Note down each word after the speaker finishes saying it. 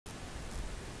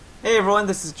Hey everyone,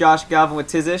 this is Josh Galvin with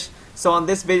Tizish. So on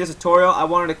this video tutorial, I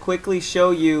wanted to quickly show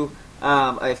you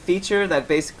a feature that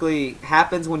basically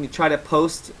happens when you try to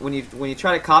post, when you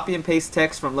try to copy and paste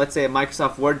text from, let's say, a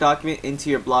Microsoft Word document into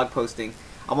your blog posting.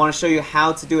 I want to show you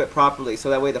how to do it properly,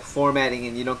 so that way the formatting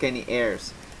and you don't get any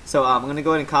errors. So I'm going to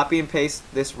go ahead and copy and paste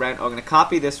this I'm going to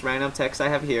copy this random text I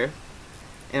have here,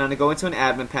 and I'm going to go into an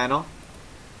admin panel.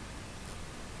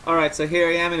 Alright, so here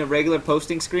I am in a regular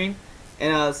posting screen,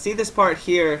 and see this part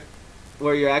here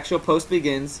where your actual post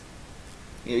begins.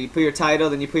 You put your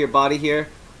title, then you put your body here.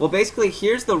 Well, basically,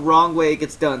 here's the wrong way it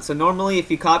gets done. So normally,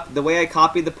 if you copy the way I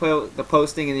copied the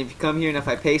posting, and if you come here and if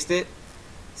I paste it,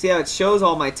 see how it shows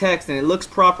all my text and it looks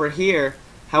proper here.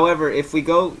 However, if we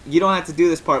go, you don't have to do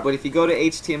this part, but if you go to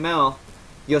HTML,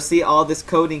 you'll see all this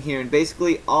coding here, and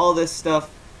basically all this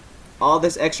stuff, all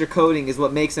this extra coding is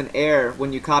what makes an error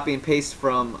when you copy and paste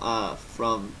from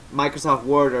Microsoft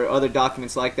Word or other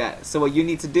documents like that. So what you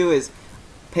need to do is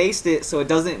paste it so it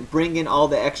doesn't bring in all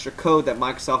the extra code that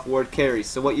Microsoft Word carries.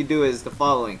 So what you do is the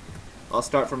following. I'll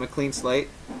start from a clean slate.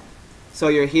 So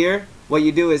you're here. What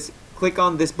you do is click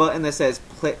on this button that says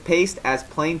paste as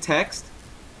plain text,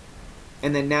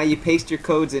 and then now you paste your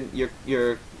codes in your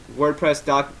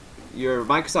WordPress your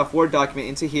Microsoft Word document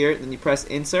into here. Then you press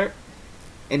insert,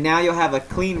 and now you'll have a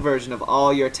clean version of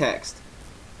all your text.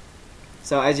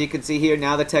 So as you can see here,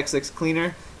 now the text looks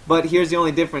cleaner. But here's the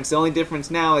only difference. The only difference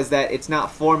now is that it's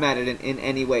not formatted in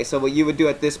any way. So what you would do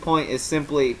at this point is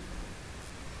simply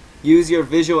use your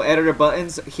visual editor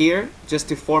buttons here just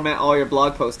to format all your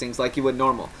blog postings like you would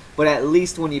normal. But at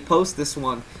least when you post this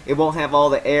one, it won't have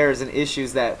all the errors and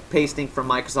issues that pasting from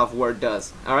Microsoft Word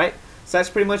does. Alright? So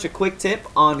that's pretty much a quick tip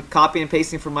on copy and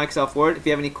pasting from Microsoft Word. If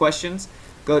you have any questions,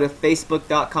 go to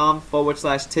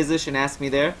facebook.com/Tizish and ask me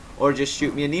there, or just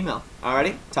shoot me an email.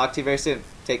 Alrighty? Talk to you very soon.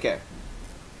 Take care.